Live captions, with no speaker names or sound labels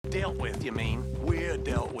Dealt with, you mean? We're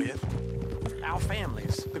dealt with. Our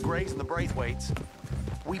families, the Grays and the Braithwaites,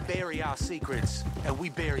 we bury our secrets, and we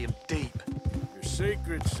bury them deep. Your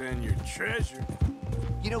secrets and your treasure.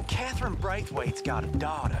 You know, Catherine Braithwaite's got a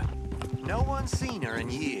daughter. No one's seen her in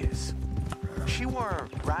years. She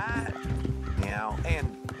weren't right, you know,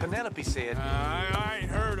 and Penelope said... I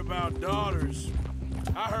ain't heard about daughters.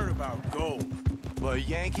 I heard about gold. Well,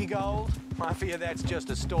 Yankee gold? I fear that's just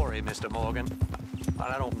a story, Mr. Morgan.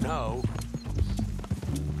 I don't know.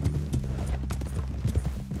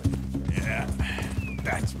 Yeah,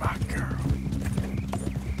 that's my girl.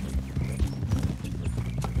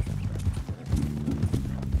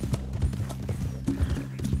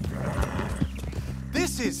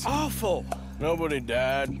 This is awful. Nobody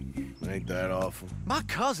died. Ain't that awful? My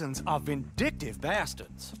cousins are vindictive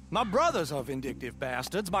bastards. My brothers are vindictive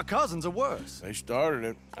bastards. My cousins are worse. They started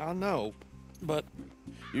it. I know, but...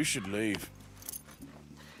 You should leave.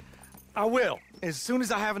 I will, as soon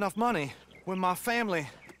as I have enough money. When my family...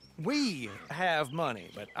 We have money,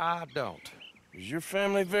 but I don't. Is your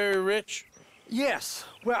family very rich? Yes,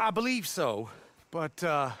 well, I believe so. But,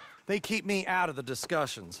 they keep me out of the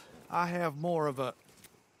discussions. I have more of a...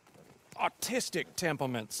 artistic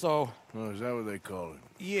temperament, so... Oh, is that what they call it?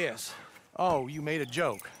 Yes. Oh, you made a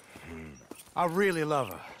joke. I really love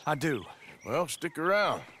her. I do. Well, stick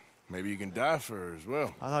around. Maybe you can die for her as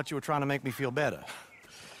well. I thought you were trying to make me feel better.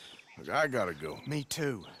 Look, I gotta go. Me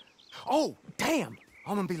too. Oh, damn!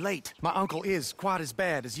 I'm gonna be late. My uncle is quite as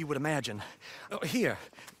bad as you would imagine. Here,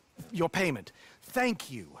 your payment. Thank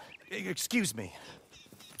you. Excuse me.